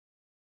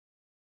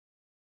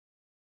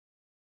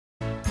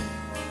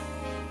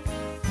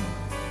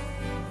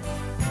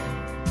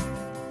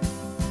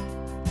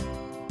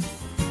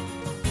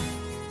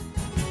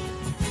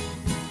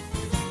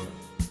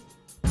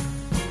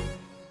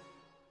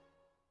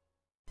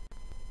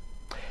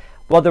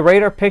Well, the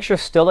radar picture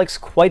still looks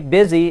quite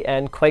busy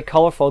and quite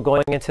colorful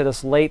going into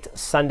this late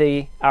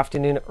Sunday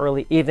afternoon,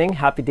 early evening.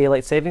 Happy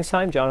daylight savings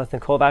time.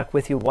 Jonathan Kovac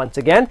with you once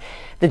again.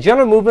 The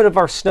general movement of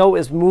our snow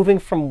is moving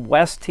from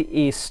west to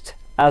east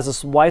as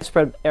this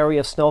widespread area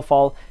of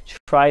snowfall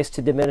tries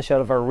to diminish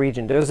out of our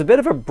region. There's a bit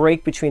of a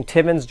break between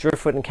Timmins,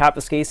 Driftwood, and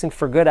Kapuskasing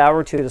for a good hour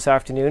or two this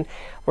afternoon,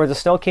 where the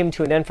snow came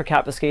to an end for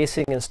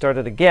Kapuskasing and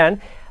started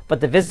again. But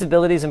the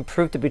visibility has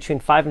improved to between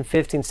 5 and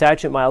 15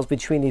 statute miles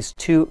between these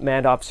two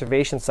manned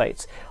observation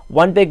sites.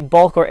 One big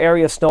bulk or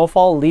area of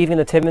snowfall leaving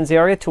the Timmins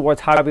area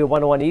towards Highway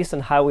 101 east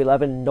and Highway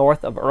 11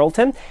 north of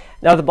Earlton.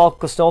 Now the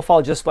bulk of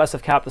snowfall just west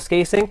of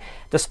Kapuskasing.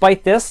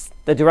 Despite this,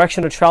 the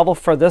direction of travel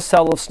for this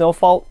cell of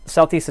snowfall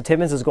southeast of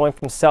Timmins is going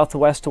from south to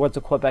west towards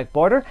the Quebec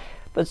border,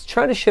 but it's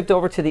trying to shift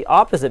over to the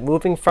opposite,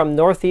 moving from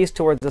northeast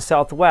towards the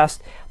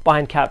southwest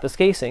behind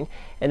Kapuskasing,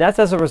 and that's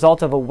as a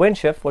result of a wind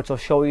shift, which I'll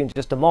show you in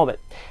just a moment.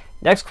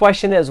 Next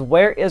question is,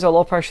 where is our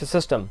low pressure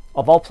system?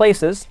 Of all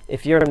places,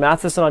 if you're in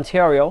Matheson,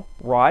 Ontario,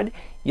 Rod,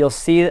 you'll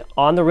see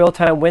on the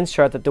real-time winds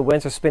chart that the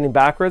winds are spinning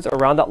backwards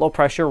around that low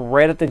pressure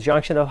right at the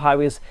junction of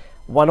highways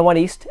 101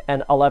 east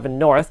and 11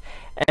 north,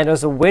 and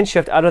there's a wind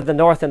shift out of the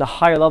north into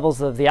higher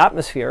levels of the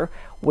atmosphere,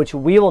 which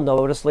we will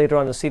notice later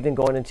on this evening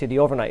going into the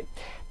overnight.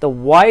 The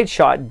wide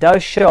shot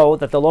does show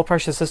that the low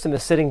pressure system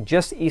is sitting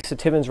just east of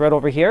Timmins right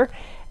over here,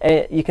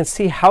 and you can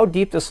see how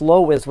deep this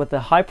low is with the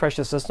high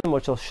pressure system,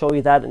 which I'll show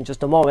you that in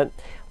just a moment.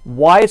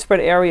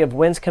 Widespread area of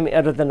winds coming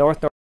out of the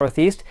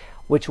northeast,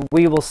 which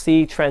we will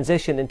see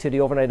transition into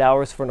the overnight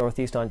hours for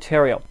northeast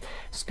Ontario.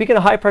 Speaking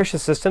of high pressure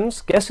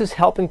systems, guess who's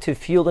helping to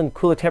fuel in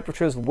cooler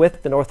temperatures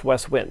with the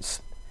northwest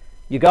winds?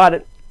 You got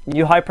it.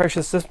 New high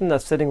pressure system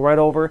that's sitting right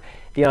over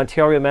the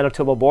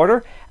Ontario-Manitoba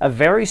border. A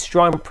very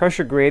strong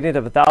pressure gradient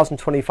of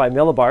 1,025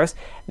 millibars,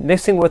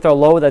 mixing with our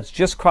low that's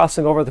just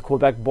crossing over the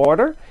Quebec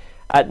border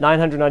at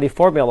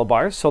 994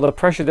 millibars. So the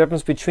pressure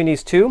difference between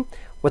these two,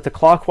 with the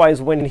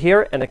clockwise wind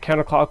here and the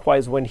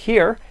counterclockwise wind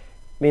here,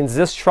 means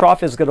this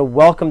trough is going to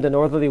welcome the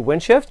northerly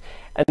wind shift,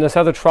 and this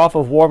other trough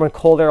of warm and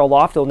cold air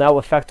aloft will now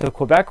affect the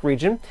Quebec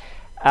region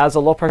as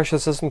the low pressure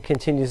system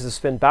continues to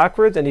spin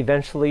backwards and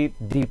eventually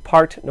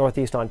depart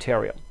northeast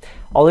Ontario.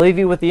 I'll leave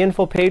you with the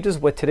info pages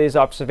with today's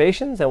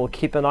observations, and we'll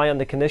keep an eye on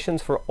the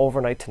conditions for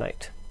overnight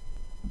tonight.